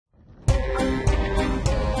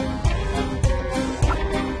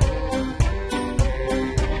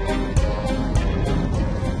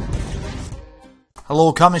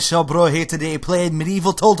Hello, Commissar Bro here today playing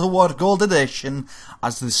Medieval Total War Gold Edition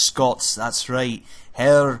as the Scots, that's right,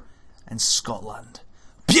 here in Scotland.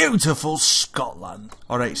 Beautiful Scotland!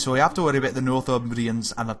 Alright, so we have to worry about the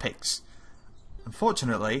Northumbrians and the Picts.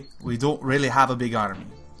 Unfortunately, we don't really have a big army,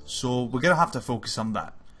 so we're going to have to focus on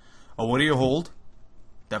that. A warrior hold,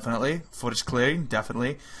 definitely. Forest clearing,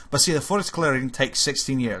 definitely. But see, the forest clearing takes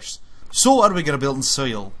 16 years. So what are we going to build in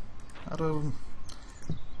soil?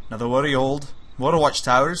 Another warrior hold. More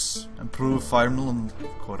watchtowers, improve farmland,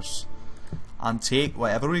 of course, and take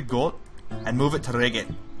whatever we got and move it to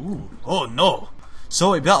Reggit. Ooh, oh no!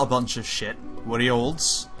 So we built a bunch of shit. Warrior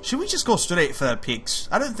holds. Should we just go straight for their peaks?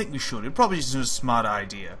 I don't think we should. It probably just is a smart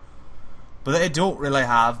idea. But they don't really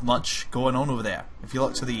have much going on over there. If you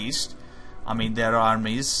look to the east, I mean, their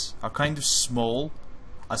armies are kind of small.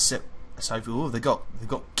 Oh, they got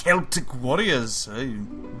Celtic warriors. Oh,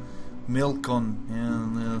 milk on.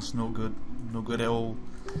 Yeah, that's no good. No good at all.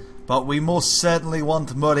 But we most certainly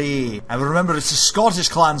want Murray. And remember, it's a Scottish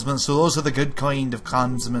clansman, so those are the good kind of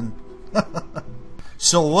clansmen.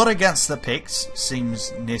 So war against the Picts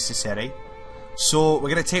seems necessary. So we're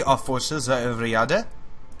going to take our forces out of Riada.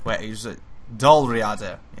 Wait, is it Dul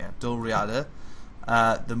Riada? Yeah, Dul Riada.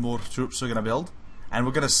 The more troops we're going to build. And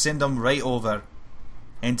we're going to send them right over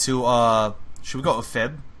into, should we go to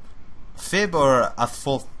Fib? Fib or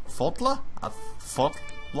Athfotla?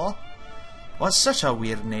 Athfotla? What's such a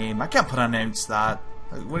weird name? I can't pronounce that.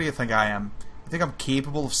 What do you think I am? You think I'm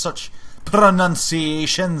capable of such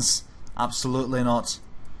pronunciations? Absolutely not.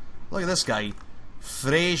 Look at this guy.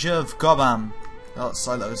 Fraser of Cobham. Oh, that's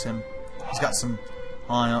that was him. He's got some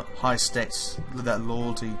high stats. Look at that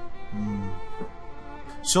loyalty.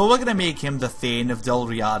 So we're going to make him the Thane of Dul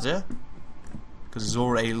Riada, because he's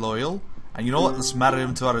already loyal. And you know what? Let's marry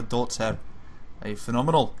him to our daughter. Hey,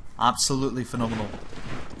 phenomenal. Absolutely phenomenal.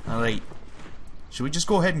 Alright. Should we just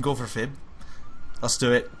go ahead and go for Fib? Let's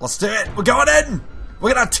do it. Let's do it. We're going in.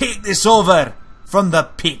 We're going to take this over from the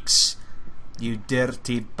Picts. You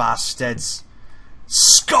dirty bastards.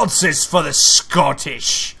 Scots is for the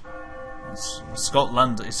Scottish.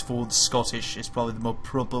 Scotland is for the Scottish. It's probably the more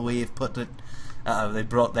proper way of putting it.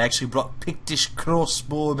 They actually brought Pictish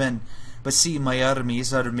crossbowmen. But see, my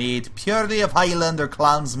armies are made purely of Highlander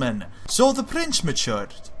clansmen. So the prince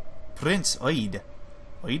matured. Prince Oid.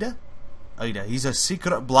 Oida? He's a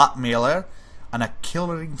secret blackmailer and a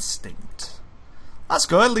killer instinct. That's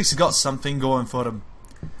good, at least he's got something going for him.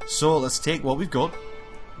 So let's take what we've got,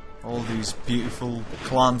 all these beautiful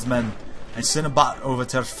clansmen, and send them back over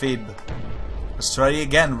to Fib. Let's try it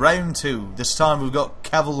again, round 2. This time we've got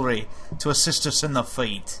cavalry to assist us in the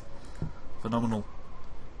fight. Phenomenal.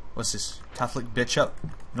 What's this? Catholic bishop?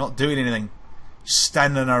 Not doing anything.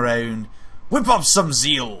 Standing around. Whip up some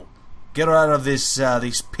zeal. Get her out of this,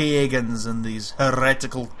 these pagans and these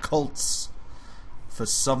heretical cults for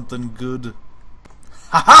something good.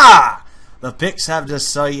 Ha ha! The Picts have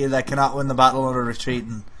decided they cannot win the battle or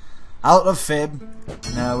retreating. Out of Fib.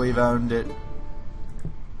 Now we've owned it.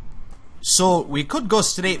 So we could go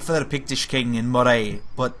straight for the Pictish king in Moray,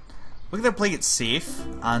 but we're going to play it safe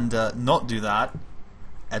and not do that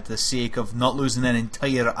at the sake of not losing an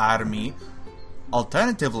entire army.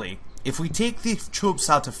 Alternatively, if we take the troops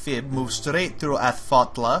out of Fib, move straight through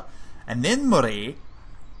Athfotla, and then Moray,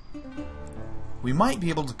 we might be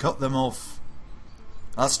able to cut them off.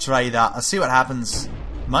 Let's try that. Let's see what happens.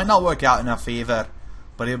 Might not work out in our favour,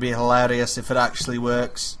 but it'll be hilarious if it actually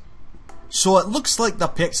works. So it looks like the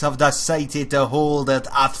Picts have decided to hold at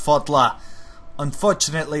Athfotla.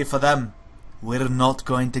 Unfortunately for them, we're not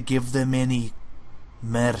going to give them any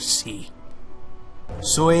mercy.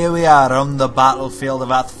 So here we are on the battlefield of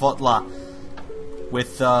Athfotla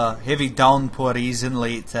with heavy downpour easing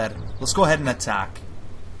later. Let's go ahead and attack.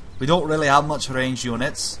 We don't really have much range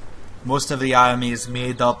units. Most of the army is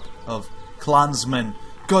made up of clansmen.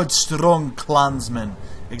 Good strong clansmen.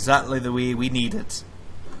 Exactly the way we need it.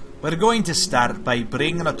 We're going to start by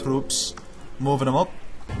bringing our troops, moving them up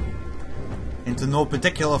into no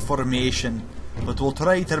particular formation, but we'll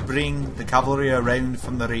try to bring the cavalry around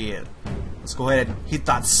from the rear. Let's go ahead and hit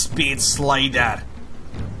that speed slider.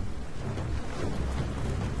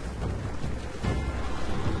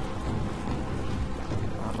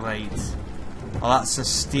 Alright. Well, that's a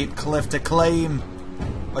steep cliff to climb.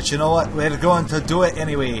 But you know what? We're going to do it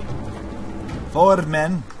anyway. Forward,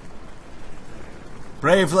 men.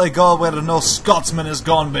 Bravely go where no Scotsman has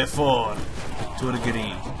gone before. To a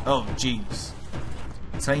degree. Oh, jeez.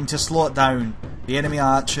 Time to slow it down. The enemy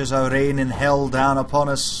archers are raining hell down upon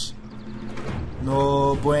us.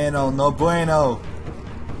 No bueno, no bueno.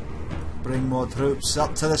 Bring more troops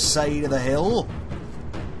up to the side of the hill.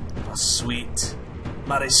 Oh, sweet.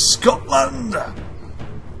 Marry Scotland!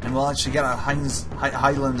 And we'll actually get our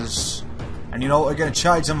Highlanders. And you know what? We're going to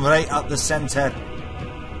charge them right up the centre.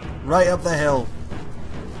 Right up the hill.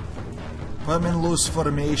 Put them in loose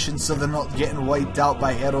formation so they're not getting wiped out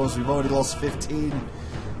by arrows. We've already lost 15.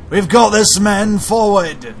 We've got this, men!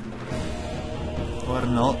 Forward! Or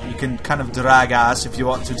not. You can kind of drag ass if you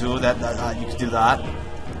want to do that. You can do that.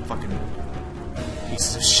 Fucking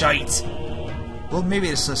pieces of shite. Well, maybe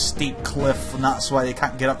it's a steep cliff and that's why they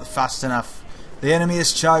can't get up fast enough. The enemy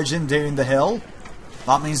is charging down the hill.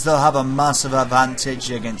 That means they'll have a massive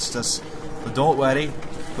advantage against us. But don't worry,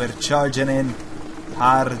 we're charging in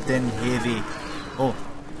hard and heavy. Oh,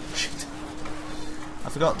 shit. I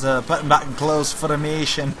forgot to put them back in close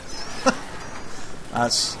formation.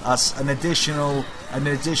 That's an additional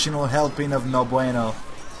helping of no bueno.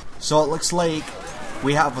 So it looks like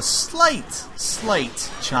we have a slight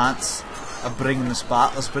chance of bringing this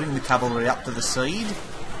back. Let's bring the cavalry up to the side.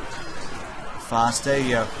 Faster,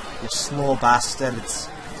 you slow bastards.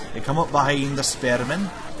 You come up behind the spearmen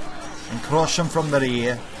and crush them from the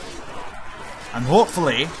rear. And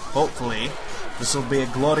hopefully, this will be a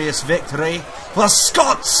glorious victory for the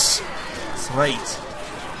Scots! That's right.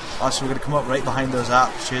 So we're going to come up right behind those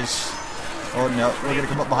archers. Oh no, we're going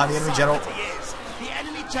to come up behind the enemy general. The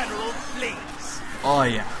enemy general flees. Oh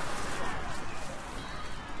yeah.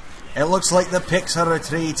 It looks like the Picts are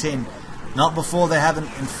retreating. Not before they haven't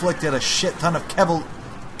inflicted a shit ton of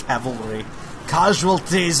cavalry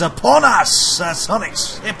casualties upon us. That's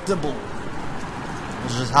unacceptable.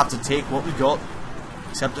 We'll just have to take what we got,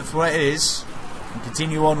 accept it for what it is, and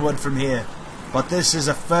continue onward from here. But this is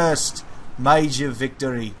a first major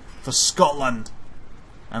victory for Scotland,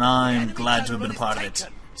 and I'm glad to have been a part of it.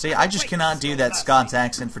 See, I just cannot do that Scots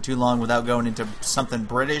accent for too long without going into something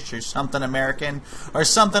British or something American or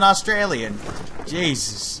something Australian.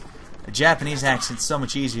 Jesus. A Japanese accent's so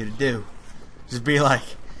much easier to do. Just be like,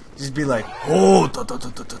 oh,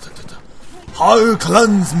 how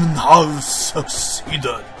clansmen have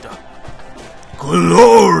succeeded.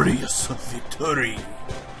 Glorious victory.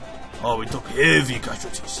 Oh, we took heavy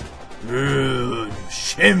casualties.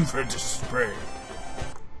 Shame for despair.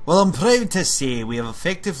 Well, I'm proud to say we have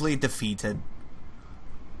effectively defeated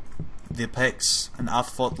the Picts and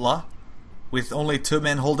Athfotla with only 2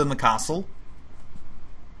 men holding the castle.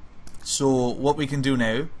 So what we can do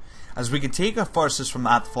now is we can take our forces from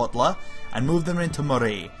Athfotla and move them into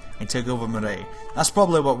Moray and take over Moray. That's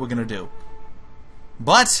probably what we're going to do.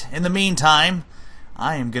 But in the meantime,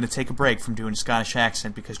 I am going to take a break from doing a Scottish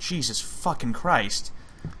accent because Jesus fucking Christ,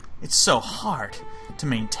 it's so hard to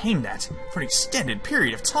maintain that for an extended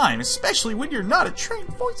period of time, especially when you're not a trained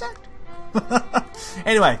voice actor.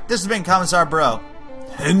 Anyway, this has been Commissar Bro,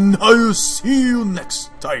 and I'll see you next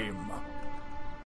time.